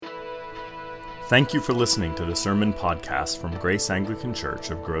Thank you for listening to the Sermon Podcast from Grace Anglican Church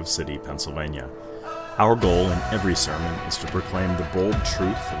of Grove City, Pennsylvania. Our goal in every sermon is to proclaim the bold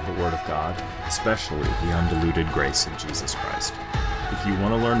truth of the Word of God, especially the undiluted grace of Jesus Christ. If you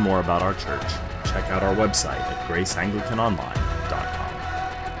want to learn more about our church, check out our website at graceanglicanonline.com.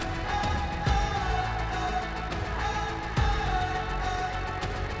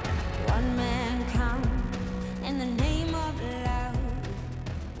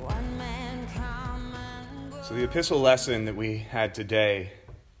 So the epistle lesson that we had today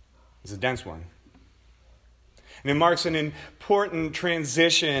is a dense one. And it marks an important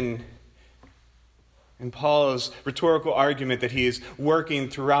transition in Paul's rhetorical argument that he is working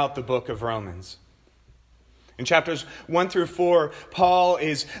throughout the book of Romans. In chapters 1 through 4, Paul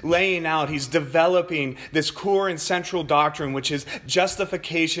is laying out, he's developing this core and central doctrine, which is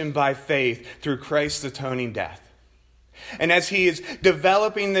justification by faith through Christ's atoning death. And as he is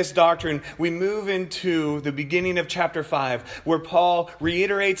developing this doctrine, we move into the beginning of chapter 5, where Paul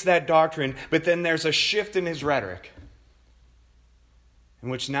reiterates that doctrine, but then there's a shift in his rhetoric, in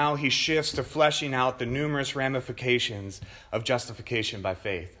which now he shifts to fleshing out the numerous ramifications of justification by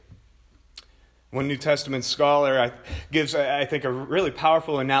faith. One New Testament scholar gives, I think, a really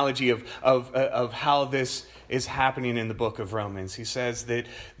powerful analogy of how this is happening in the book of Romans. He says that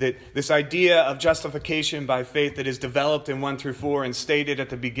this idea of justification by faith that is developed in 1 through 4 and stated at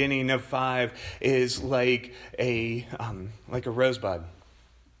the beginning of 5 is like a rosebud.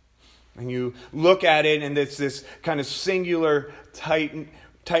 And you look at it and it's this kind of singular,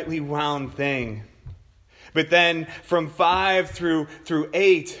 tightly wound thing. But then from 5 through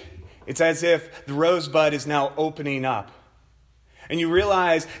 8, it's as if the rosebud is now opening up. And you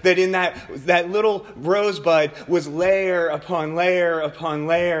realize that in that little rosebud was layer upon layer upon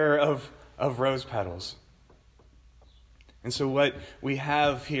layer of rose petals. And so what we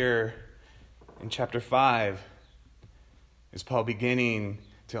have here in chapter 5 is Paul beginning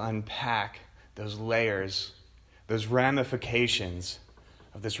to unpack those layers, those ramifications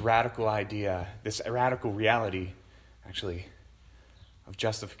of this radical idea, this radical reality, actually, of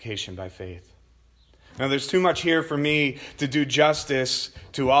justification by faith. Now, there's too much here for me to do justice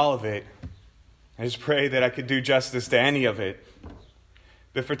to all of it. I just pray that I could do justice to any of it.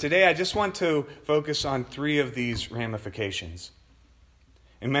 But for today, I just want to focus on 3 of these ramifications.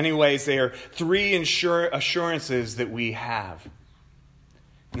 In many ways, they are 3 assurances that we have.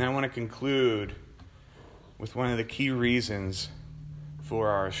 And I want to conclude with one of the key reasons for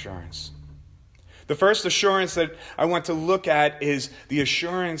our assurance. The first assurance that I want to look at is the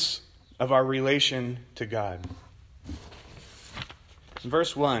assurance of our relation to God. In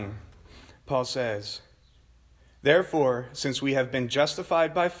verse 1, Paul says, "Therefore, since we have been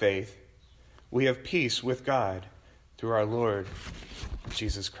justified by faith, we have peace with God through our Lord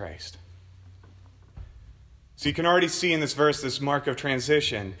Jesus Christ." So you can already see in this verse this mark of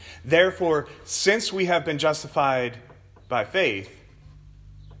transition. Therefore, since we have been justified by faith,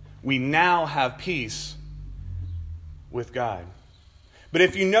 we now have peace with God. But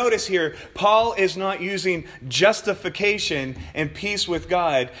if you notice here, Paul is not using justification and peace with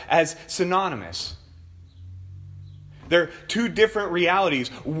God as synonymous. They're 2 different realities.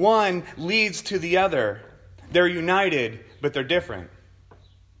 One leads to the other. They're united, but they're different.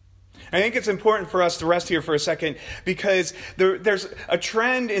 I think it's important for us to rest here for a second because there's a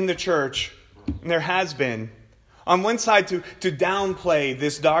trend in the church, and there has been, on one side to downplay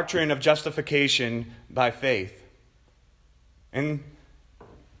this doctrine of justification by faith. And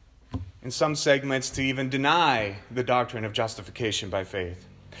in some segments to even deny the doctrine of justification by faith.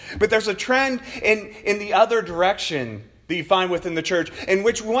 But there's a trend in the other direction that you find within the church in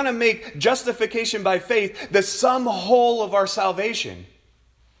which we want to make justification by faith the sum whole of our salvation.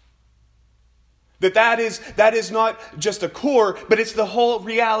 That is not just a core, but it's the whole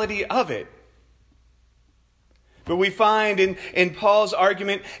reality of it. But we find in Paul's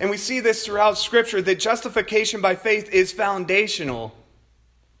argument, and we see this throughout Scripture, that justification by faith is foundational.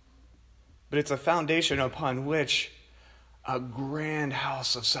 But it's a foundation upon which a grand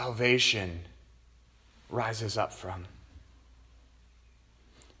house of salvation rises up from.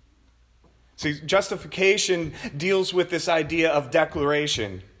 See, justification deals with this idea of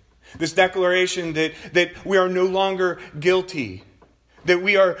declaration. This declaration that we are no longer guilty, that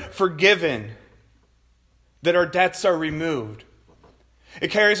we are forgiven, that our debts are removed.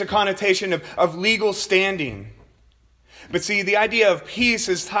 It carries a connotation of legal standing. But see, the idea of peace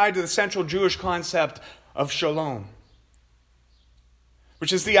is tied to the central Jewish concept of shalom,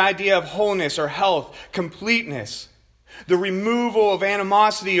 which is the idea of wholeness or health, completeness, the removal of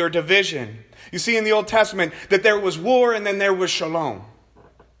animosity or division. You see in the Old Testament that there was war and then there was shalom.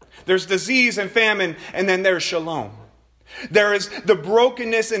 There's disease and famine, and then there's shalom. There is the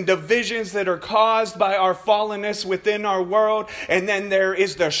brokenness and divisions that are caused by our fallenness within our world, and then there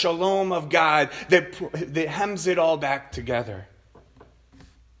is the shalom of God that hems it all back together.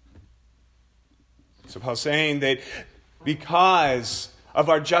 So Paul's saying that because of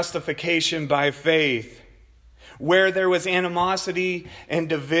our justification by faith, where there was animosity and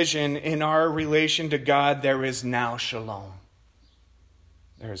division in our relation to God, there is now shalom.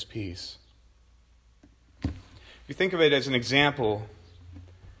 There is peace. If you think of it as an example,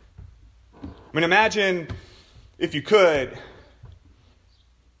 imagine, if you could,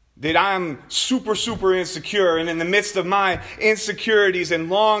 that I'm super insecure, and in the midst of my insecurities and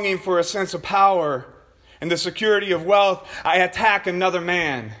longing for a sense of power and the security of wealth, I attack another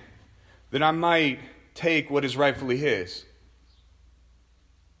man, that I might take what is rightfully his.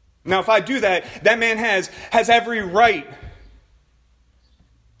 Now, if I do that, that man has every right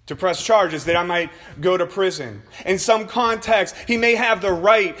to press charges, that I might go to prison. In some context, he may have the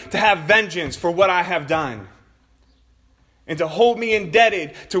right to have vengeance for what I have done, and to hold me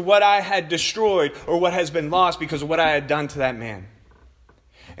indebted to what I had destroyed or what has been lost because of what I had done to that man.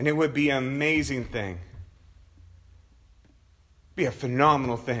 And it would be an amazing thing. Be a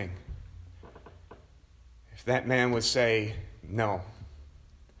phenomenal thing if that man would say, no,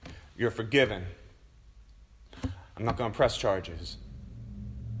 you're forgiven. I'm not going to press charges.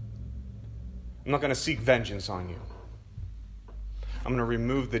 I'm not going to seek vengeance on you. I'm going to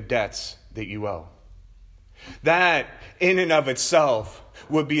remove the debts that you owe. That, in and of itself,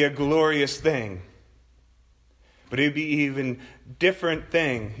 would be a glorious thing. But it would be even different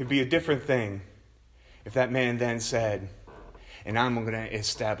thing. It would be a different thing if that man then said, and I'm going to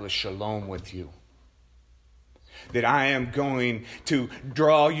establish shalom with you. That I am going to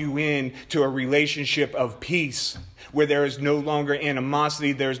draw you in to a relationship of peace, where there is no longer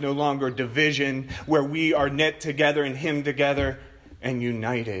animosity, there is no longer division, where we are knit together and hymned together and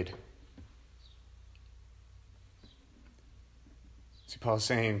united. See, Paul's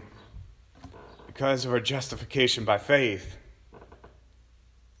saying, because of our justification by faith,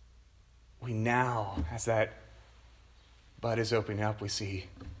 we now, as that bud is opening up, we see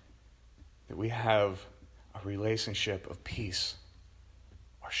that we have a relationship of peace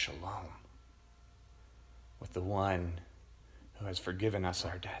or shalom with the one who has forgiven us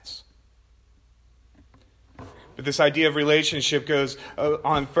our debts. But this idea of relationship goes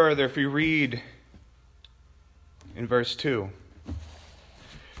on further. If you read in verse 2, it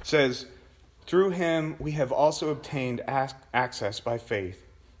says, through him we have also obtained access by faith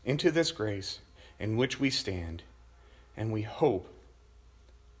into this grace in which we stand, and we hope,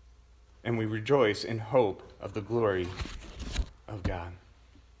 and we rejoice in hope of the glory of God.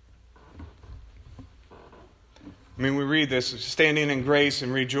 We read this, standing in grace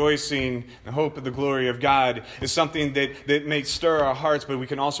and rejoicing in the hope of the glory of God is something that may stir our hearts, but we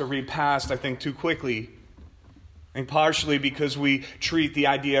can also read past, I think, too quickly. And partially because we treat the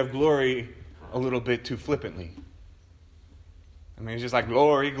idea of glory a little bit too flippantly. It's just like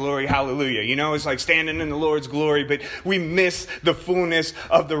glory, glory, hallelujah. It's like standing in the Lord's glory, but we miss the fullness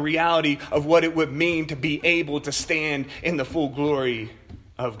of the reality of what it would mean to be able to stand in the full glory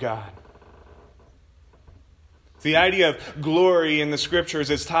of God. The idea of glory in the scriptures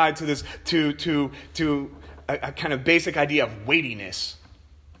is tied to this, to a kind of basic idea of weightiness.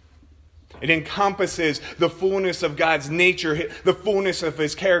 It encompasses the fullness of God's nature, the fullness of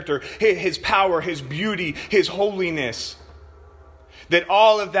his character, his power, his beauty, his holiness. That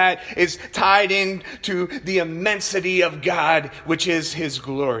all of that is tied into the immensity of God, which is his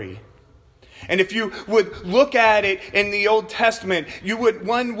glory. And if you would look at it in the Old Testament,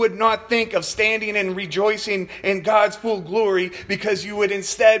 one would not think of standing and rejoicing in God's full glory, because you would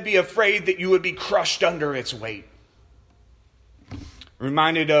instead be afraid that you would be crushed under its weight.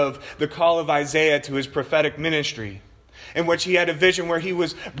 Reminded of the call of Isaiah to his prophetic ministry, in which he had a vision where he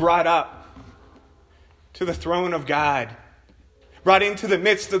was brought up to the throne of God, brought into the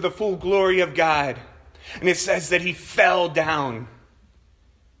midst of the full glory of God. And it says that he fell down.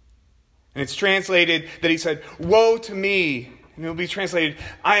 And it's translated that he said, woe to me. And it will be translated,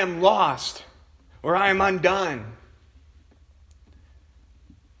 I am lost, or I am undone.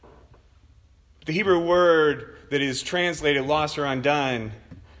 The Hebrew word that is translated lost or undone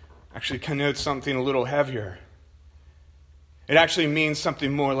actually connotes something a little heavier. It actually means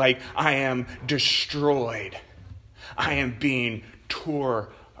something more like, I am destroyed. I am being torn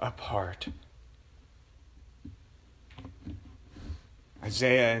apart.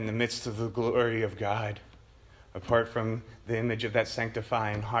 Isaiah, in the midst of the glory of God, apart from the image of that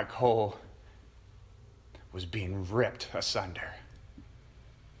sanctifying hot coal, was being ripped asunder.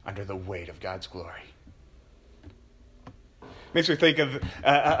 under the weight of God's glory. Makes me think of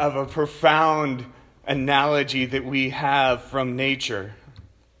a profound analogy that we have from nature.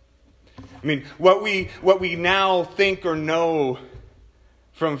 I mean, what we now think or know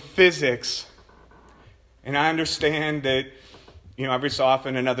from physics, and I understand that, every so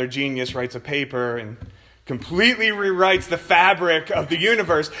often another genius writes a paper and completely rewrites the fabric of the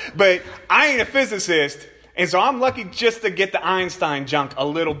universe, but I ain't a physicist, and so I'm lucky just to get the Einstein junk a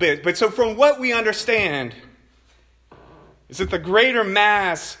little bit. But so from what we understand is that the greater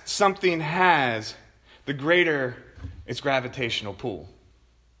mass something has, the greater its gravitational pull.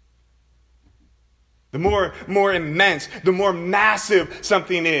 The more immense, the more massive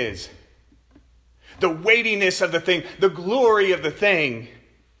something is. The weightiness of the thing, the glory of the thing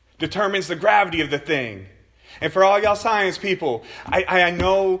determines the gravity of the thing. And for all y'all science people, I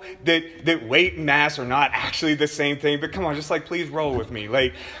know that weight and mass are not actually the same thing, but come on, just please roll with me.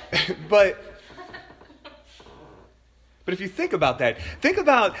 But if you think about that, think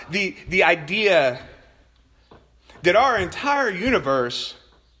about the idea that our entire universe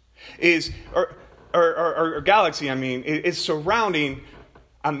is, or galaxy, is surrounding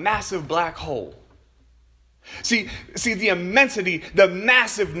a massive black hole. See the immensity, the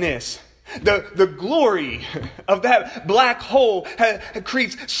massiveness, the glory of that black hole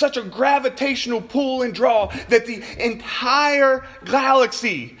creates such a gravitational pull and draw that the entire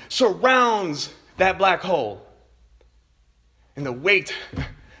galaxy surrounds that black hole. And the weight,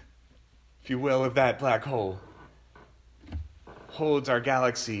 if you will, of that black hole holds our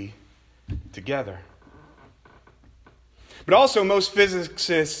galaxy together. But also, most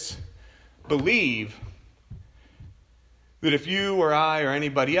physicists believe that if you or I or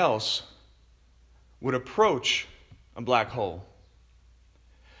anybody else would approach a black hole,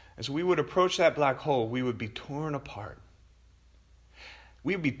 as we would approach that black hole, we would be torn apart.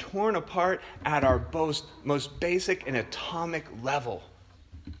 We would be torn apart at our most basic and atomic level.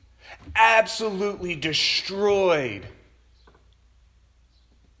 Absolutely destroyed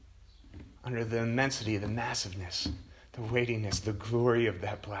under the immensity, the massiveness, the weightiness, the glory of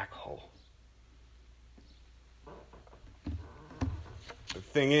that black hole. The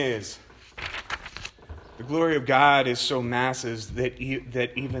thing is, the glory of God is so massive that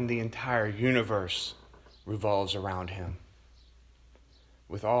even the entire universe revolves around him,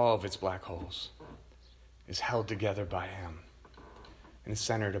 with all of its black holes, is held together by him and is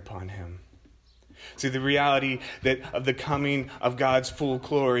centered upon him. See, the reality of the coming of God's full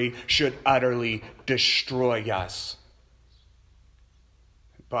glory should utterly destroy us.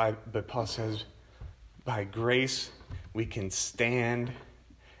 But Paul says, by grace we can stand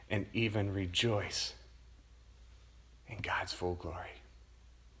and even rejoice in God's full glory.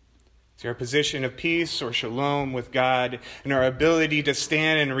 See, our position of peace or shalom with God and our ability to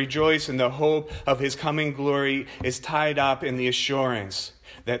stand and rejoice in the hope of his coming glory is tied up in the assurance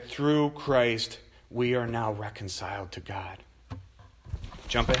that through Christ we are now reconciled to God.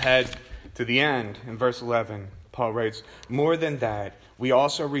 Jump ahead to the end in verse 11. Paul writes, more than that, we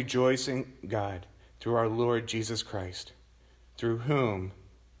also rejoice in God through our Lord Jesus Christ, through whom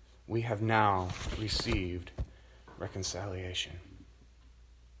we have now received reconciliation.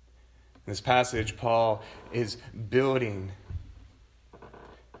 In this passage, Paul is building.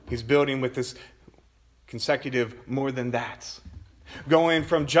 He's building with this consecutive more than that, going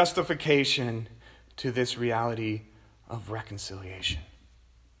from justification to this reality of reconciliation.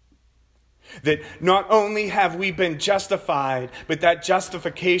 That not only have we been justified, but that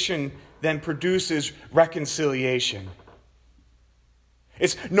justification then produces reconciliation.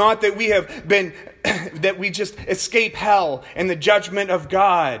 It's not that we have been, that we just escape hell and the judgment of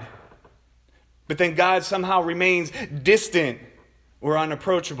God, but then God somehow remains distant or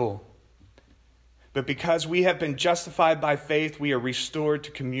unapproachable. But because we have been justified by faith, we are restored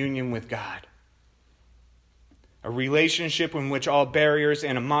to communion with God. A relationship in which all barriers,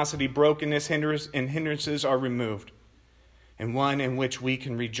 animosity, brokenness, hindrances are removed. And one in which we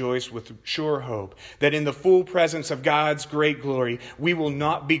can rejoice with sure hope that in the full presence of God's great glory, we will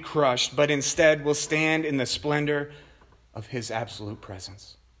not be crushed, but instead will stand in the splendor of his absolute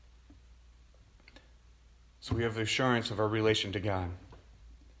presence. So we have the assurance of our relation to God.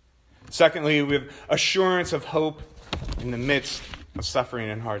 Secondly, we have assurance of hope in the midst of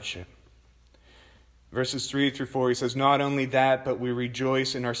suffering and hardship. Verses 3-4, he says, not only that, but we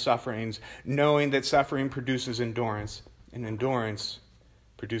rejoice in our sufferings, knowing that suffering produces endurance, and endurance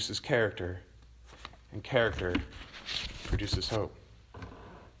produces character, and character produces hope.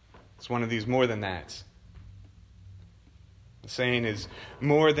 It's one of these more than that's. The saying is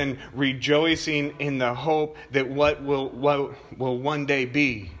more than rejoicing in the hope that what will one day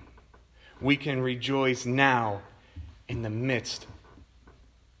be. we can rejoice now in the midst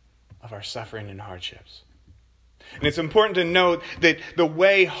of our suffering and hardships. And it's important to note that the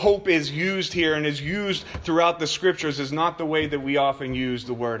way hope is used here and is used throughout the scriptures is not the way that we often use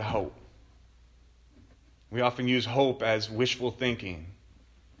the word hope. We often use hope as wishful thinking.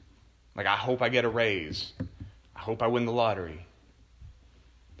 Like, I hope I get a raise. I hope I win the lottery.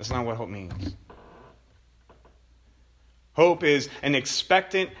 That's not what hope means. Hope is an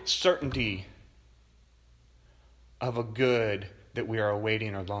expectant certainty of a good that we are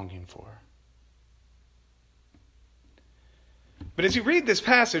awaiting or longing for. But as you read this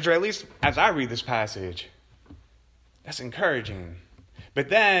passage, or at least as I read this passage, that's encouraging. But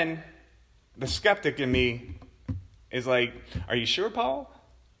then the skeptic in me is like, are you sure, Paul?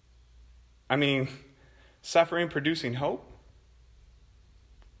 I mean, suffering producing hope?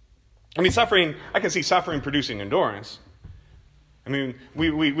 I mean, I can see suffering producing endurance. I mean,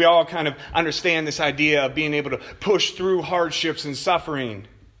 we all kind of understand this idea of being able to push through hardships and suffering.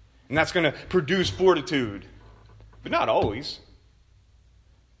 And that's going to produce fortitude. But not always.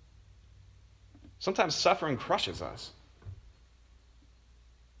 Sometimes suffering crushes us,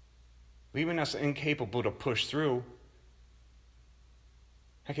 leaving us incapable to push through.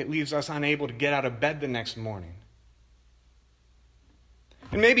 Heck, it leaves us unable to get out of bed the next morning.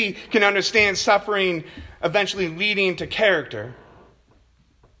 And maybe can understand suffering eventually leading to character.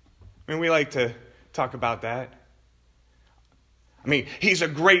 I mean, we like to talk about that. I mean, he's a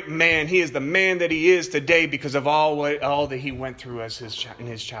great man. He is the man that he is today because of all that he went through in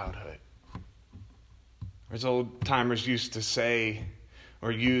his childhood. As old timers used to say or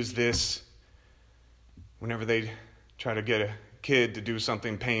use this whenever they try to get a kid to do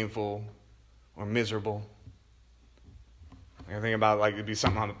something painful or miserable. I think about it'd be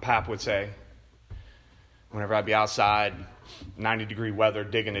something my pap would say. Whenever I'd be outside, 90-degree weather,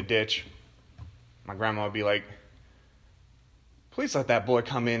 digging a ditch, my grandma would be like, please let that boy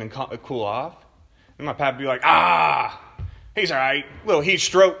come in and cool off. And my pap would be like, he's all right. Little heat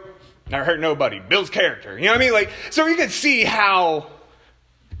stroke. Never hurt nobody. Builds character. You know what I mean? So you can see how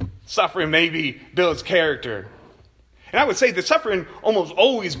suffering maybe builds character. And I would say that suffering almost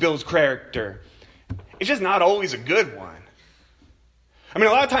always builds character. It's just not always a good one. I mean,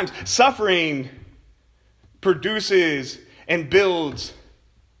 a lot of times suffering produces and builds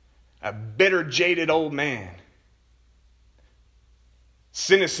a bitter, jaded old man.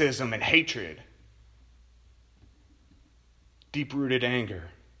 Cynicism and hatred. Deep-rooted anger.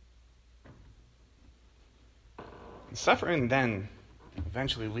 And suffering then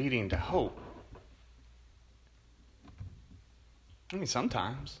eventually leading to hope. I mean,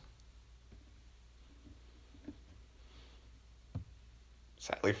 sometimes.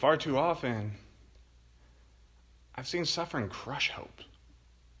 Sadly, far too often, I've seen suffering crush hope.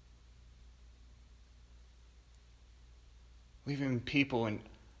 Leaving people in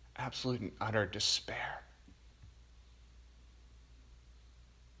absolute and utter despair.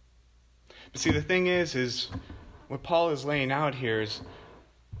 But see, the thing is what Paul is laying out here is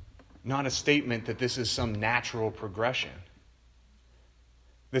not a statement that this is some natural progression.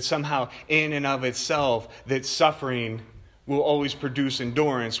 That somehow, in and of itself, that suffering will always produce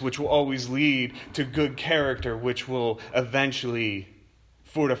endurance, which will always lead to good character, which will eventually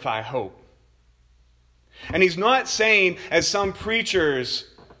fortify hope. And he's not saying, as some preachers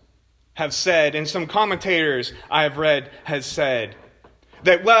have said, and some commentators I have read has said,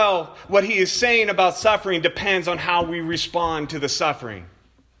 that, what he is saying about suffering depends on how we respond to the suffering.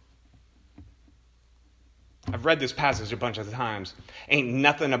 I've read this passage a bunch of times. Ain't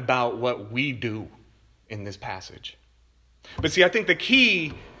nothing about what we do in this passage. But see, I think the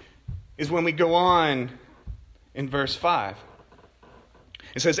key is when we go on in verse 5.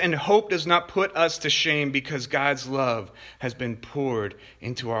 It says, and hope does not put us to shame because God's love has been poured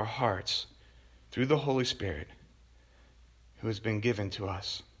into our hearts through the Holy Spirit who has been given to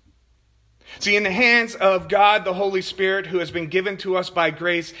us. See, in the hands of God, the Holy Spirit, who has been given to us by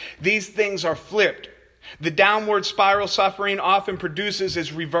grace, these things are flipped. The downward spiral suffering often produces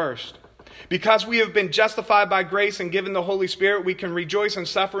is reversed. Because we have been justified by grace and given the Holy Spirit, we can rejoice in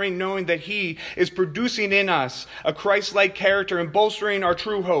suffering, knowing that He is producing in us a Christ-like character and bolstering our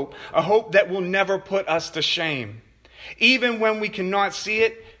true hope, a hope that will never put us to shame, even when we cannot see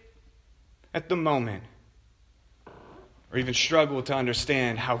it at the moment, or even struggle to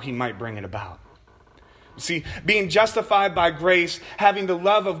understand how He might bring it about. See, being justified by grace, having the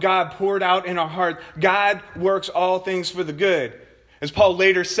love of God poured out in our heart, God works all things for the good. As Paul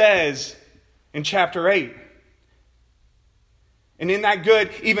later says in chapter 8. And in that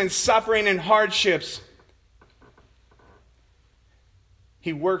good, even suffering and hardships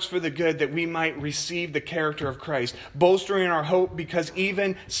He works for the good that we might receive the character of Christ, bolstering our hope because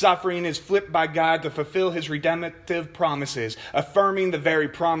even suffering is flipped by God to fulfill his redemptive promises, affirming the very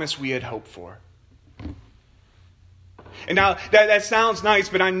promise we had hoped for. And now, that sounds nice,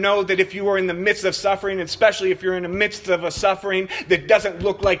 but I know that if you are in the midst of suffering, especially if you're in the midst of a suffering that doesn't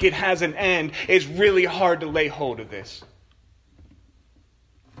look like it has an end, it's really hard to lay hold of this.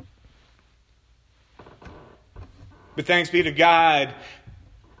 But thanks be to God,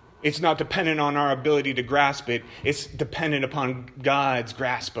 it's not dependent on our ability to grasp it. It's dependent upon God's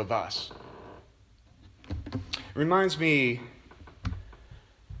grasp of us. It reminds me,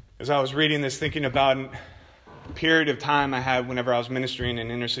 as I was reading this, thinking about a period of time I had whenever I was ministering in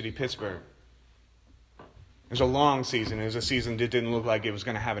inner city Pittsburgh. It was a long season. It was a season that didn't look like it was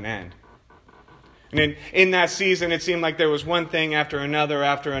going to have an end. And in that season, it seemed like there was one thing after another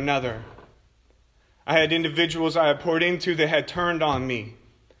after another. I had individuals I had poured into that had turned on me.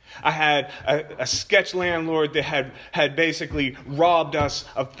 I had a sketch landlord that had basically robbed us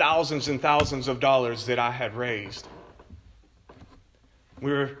of thousands and thousands of dollars that I had raised.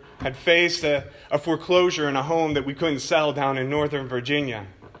 We had faced a foreclosure in a home that we couldn't sell down in Northern Virginia.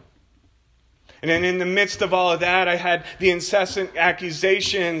 And then in the midst of all of that, I had the incessant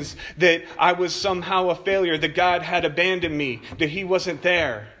accusations that I was somehow a failure, that God had abandoned me, that he wasn't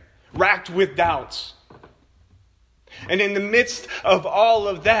there, racked with doubts. And in the midst of all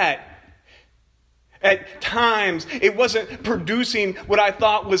of that, at times, it wasn't producing what I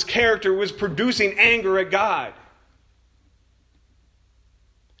thought was character, it was producing anger at God.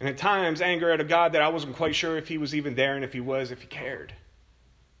 And at times, anger at a God that I wasn't quite sure if he was even there, and if he was, if he cared.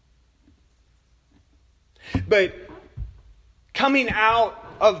 But coming out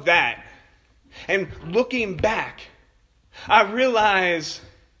of that and looking back, I realized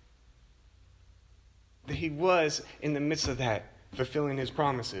that he was in the midst of that, fulfilling his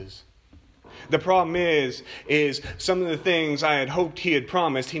promises. The problem is some of the things I had hoped he had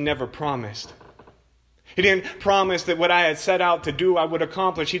promised, he never promised. He didn't promise that what I had set out to do I would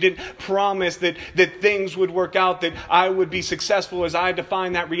accomplish. He didn't promise that things would work out, that I would be successful as I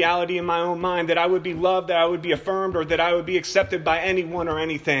defined that reality in my own mind, that I would be loved, that I would be affirmed, or that I would be accepted by anyone or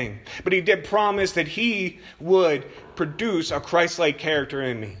anything. But he did promise that he would produce a Christ-like character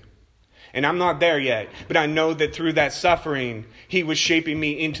in me. And I'm not there yet, but I know that through that suffering, he was shaping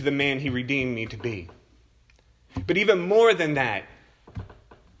me into the man he redeemed me to be. But even more than that,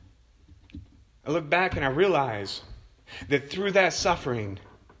 I look back and I realize that through that suffering,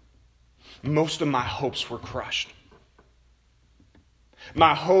 most of my hopes were crushed.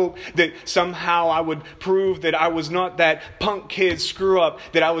 My hope that somehow I would prove that I was not that punk kid screw-up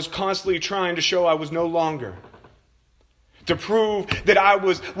that I was constantly trying to show I was no longer. To prove that I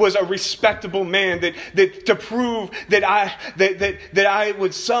was a respectable man, that to prove that I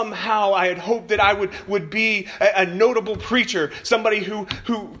would somehow, I had hoped that I would be a notable preacher, somebody who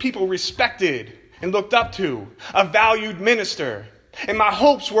people respected and looked up to, a valued minister. And my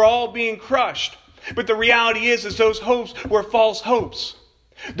hopes were all being crushed. But the reality is those hopes were false hopes.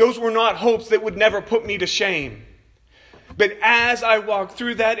 Those were not hopes that would never put me to shame. But as I walked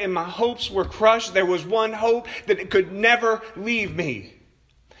through that and my hopes were crushed, there was one hope that it could never leave me.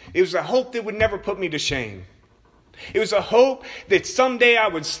 It was a hope that would never put me to shame. It was a hope that someday I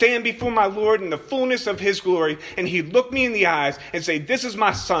would stand before my Lord in the fullness of his glory, and he'd look me in the eyes and say, "This is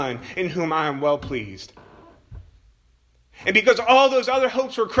my son in whom I am well pleased." And because all those other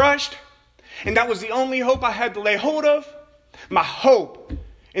hopes were crushed, and that was the only hope I had to lay hold of, my hope,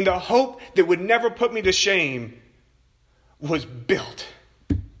 and the hope that would never put me to shame, was built,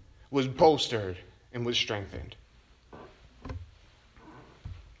 was bolstered, and was strengthened.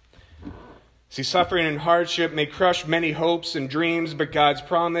 See, suffering and hardship may crush many hopes and dreams, but God's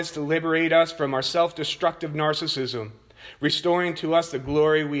promise to liberate us from our self-destructive narcissism, restoring to us the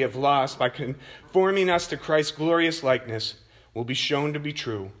glory we have lost by conforming us to Christ's glorious likeness, will be shown to be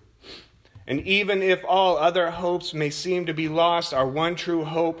true. And even if all other hopes may seem to be lost, our one true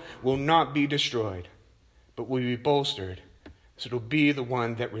hope will not be destroyed, but will be bolstered. So it'll be the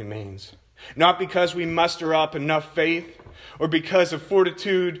one that remains. Not because we muster up enough faith or because of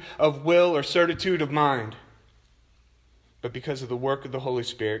fortitude of will or certitude of mind, but because of the work of the Holy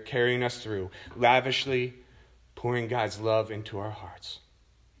Spirit carrying us through, lavishly pouring God's love into our hearts.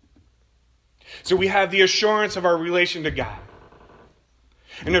 So we have the assurance of our relation to God,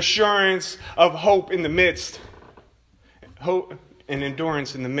 an assurance of hope in the midst, hope and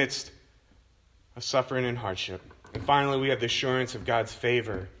endurance in the midst of suffering and hardship. And finally, we have the assurance of God's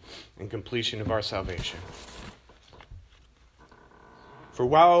favor and completion of our salvation. For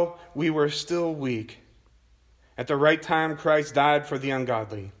while we were still weak, At the right time, Christ died for the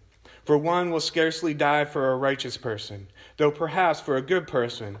ungodly. For one will scarcely die for a righteous person, though perhaps for a good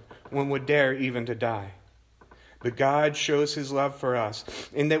person one would dare even to die. But God shows his love for us,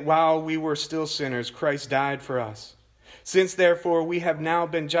 in that while we were still sinners, Christ died for us. Since therefore we have now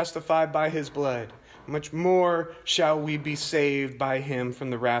been justified by his blood, much more shall we be saved by him from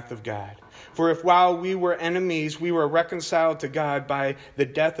the wrath of God. For if while we were enemies we were reconciled to God by the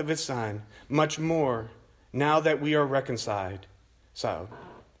death of his Son, much more, now that we are reconciled, so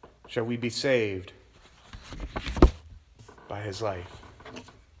shall we be saved by his life.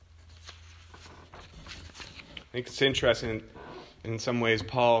 I think it's interesting, in some ways,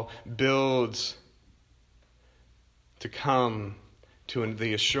 Paul builds to come to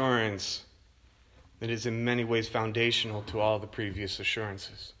the assurance that is in many ways foundational to all the previous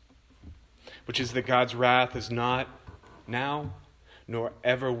assurances, which is that God's wrath is not now, nor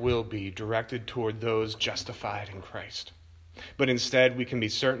ever will be, directed toward those justified in Christ. But instead, we can be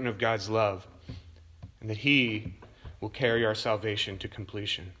certain of God's love, and that he will carry our salvation to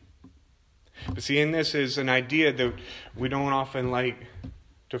completion. But see, in this is an idea that we don't often like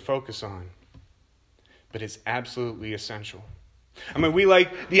to focus on, but it's absolutely essential. I mean, we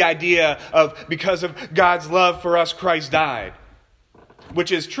like the idea of, because of God's love for us, Christ died,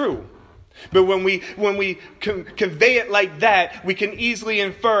 which is true. But when we convey it like that, we can easily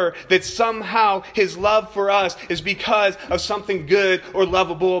infer that somehow his love for us is because of something good or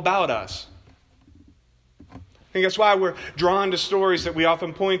lovable about us. I think that's why we're drawn to stories that we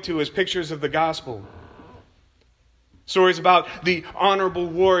often point to as pictures of the gospel. Stories about the honorable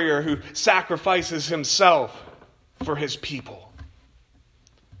warrior who sacrifices himself for his people.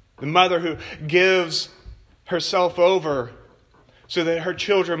 The mother who gives herself over so that her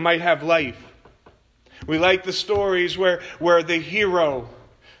children might have life. We like the stories where the hero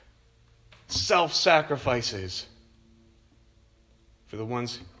self-sacrifices for the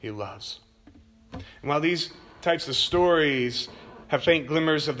ones he loves. And while these types of stories have faint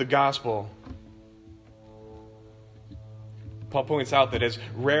glimmers of the gospel, Paul points out that as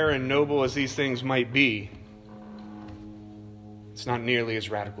rare and noble as these things might be, it's not nearly as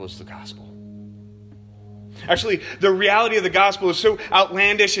radical as the gospel. Actually, the reality of the gospel is so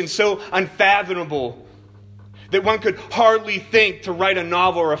outlandish and so unfathomable that one could hardly think to write a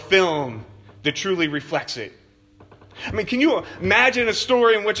novel or a film that truly reflects it. I mean, can you imagine a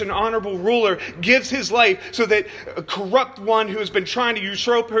story in which an honorable ruler gives his life so that a corrupt one who has been trying to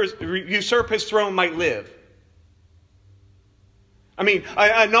usurp his throne might live? I mean,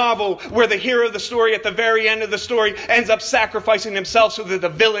 a novel where the hero of the story at the very end of the story ends up sacrificing himself so that the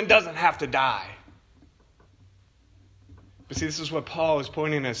villain doesn't have to die. But see, this is what Paul is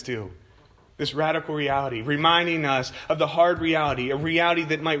pointing us to. This radical reality, reminding us of the hard reality, a reality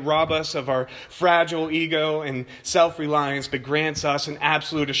that might rob us of our fragile ego and self-reliance, but grants us an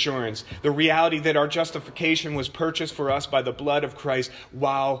absolute assurance. The reality that our justification was purchased for us by the blood of Christ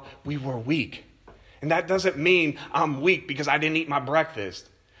while we were weak. And that doesn't mean I'm weak because I didn't eat my breakfast.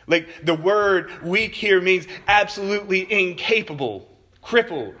 Like, the word weak here means absolutely incapable,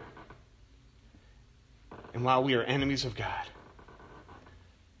 crippled. And while we are enemies of God,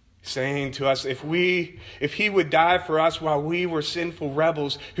 saying to us, if he would die for us while we were sinful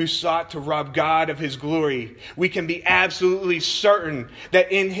rebels who sought to rob God of his glory, we can be absolutely certain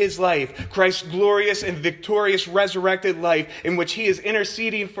that in his life, Christ's glorious and victorious resurrected life, in which he is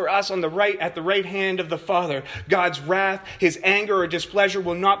interceding for us at the right hand of the Father, God's wrath, his anger or displeasure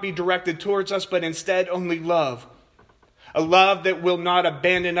will not be directed towards us, but instead only love. A love that will not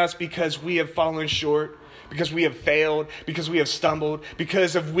abandon us because we have fallen short, because we have failed, because we have stumbled,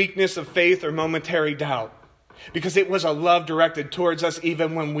 because of weakness of faith or momentary doubt. Because it was a love directed towards us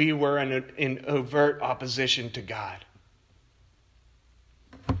even when we were in overt opposition to God.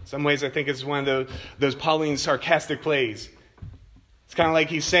 In some ways, I think it's one of those Pauline sarcastic plays. It's kind of like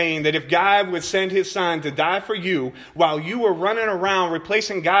he's saying that if God would send his Son to die for you while you were running around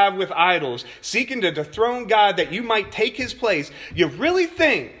replacing God with idols, seeking to dethrone God that you might take his place, you really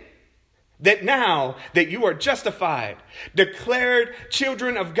think that now that you are justified, declared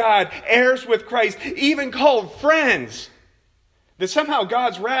children of God, heirs with Christ, even called friends, that somehow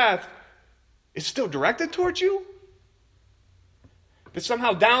God's wrath is still directed towards you? That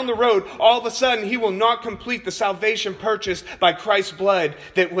somehow down the road, all of a sudden, he will not complete the salvation purchased by Christ's blood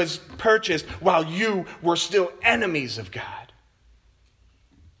that was purchased while you were still enemies of God?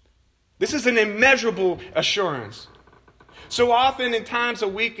 This is an immeasurable assurance. So often in times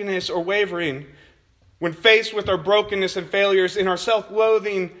of weakness or wavering, when faced with our brokenness and failures, in our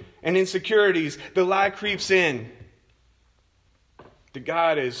self-loathing and insecurities, the lie creeps in that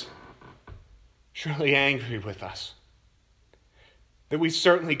God is surely angry with us, that we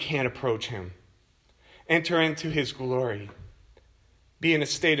certainly can't approach him, enter into his glory, be in a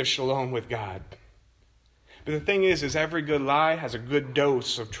state of shalom with God. But the thing is every good lie has a good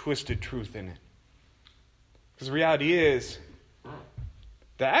dose of twisted truth in it. Because the reality is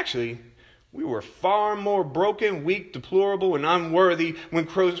that actually we were far more broken, weak, deplorable, and unworthy when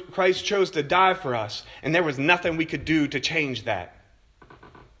Christ chose to die for us, and there was nothing we could do to change that.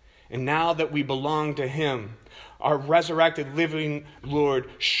 And now that we belong to him, our resurrected living Lord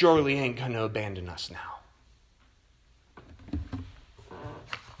surely ain't going to abandon us now.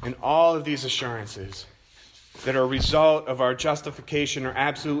 And all of these assurances that are a result of our justification are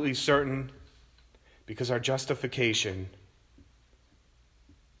absolutely certain, because our justification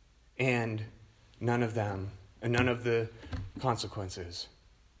and none of the consequences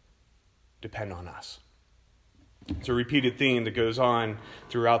depend on us. It's a repeated theme that goes on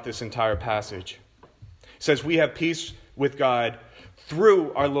throughout this entire passage. It says we have peace with God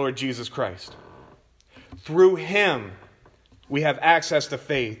through our Lord Jesus Christ. Through him we have access to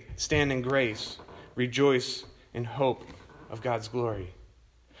faith, stand in grace, rejoice in hope of God's glory.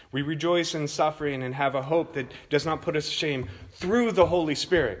 We rejoice in suffering and have a hope that does not put us to shame through the Holy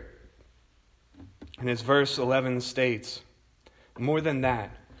Spirit. And as verse 11 states, more than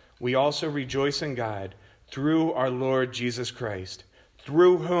that, we also rejoice in God through our Lord Jesus Christ,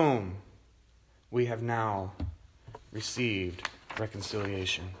 through whom we have now received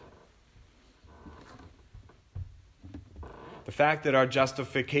reconciliation. The fact that our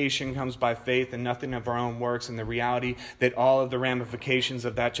justification comes by faith and nothing of our own works, and the reality that all of the ramifications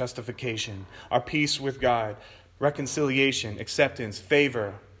of that justification, our peace with God, reconciliation, acceptance,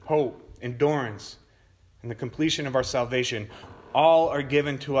 favor, hope, endurance, and the completion of our salvation, all are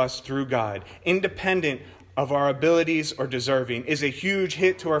given to us through God, independent of our abilities or deserving, is a huge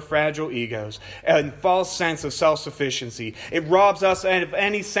hit to our fragile egos and false sense of self-sufficiency. It robs us of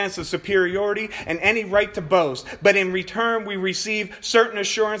any sense of superiority and any right to boast. But in return, we receive certain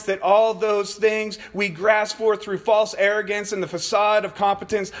assurance that all those things we grasp for through false arrogance and the facade of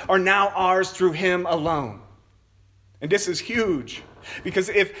competence are now ours through him alone. And this is huge. Because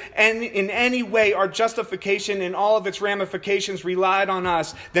if in any way our justification and all of its ramifications relied on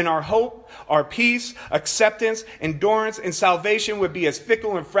us, then our hope, our peace, acceptance, endurance, and salvation would be as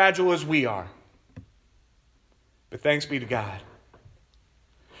fickle and fragile as we are. But thanks be to God.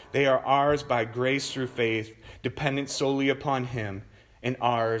 They are ours by grace through faith, dependent solely upon him, and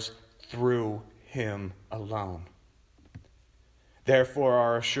ours through him alone. Therefore,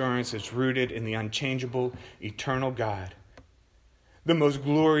 our assurance is rooted in the unchangeable, eternal God, the most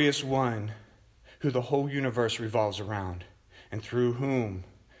glorious one who the whole universe revolves around and through whom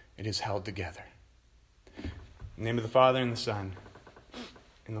it is held together. In the name of the Father, and the Son,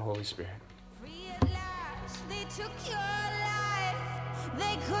 and the Holy Spirit. Realize they took your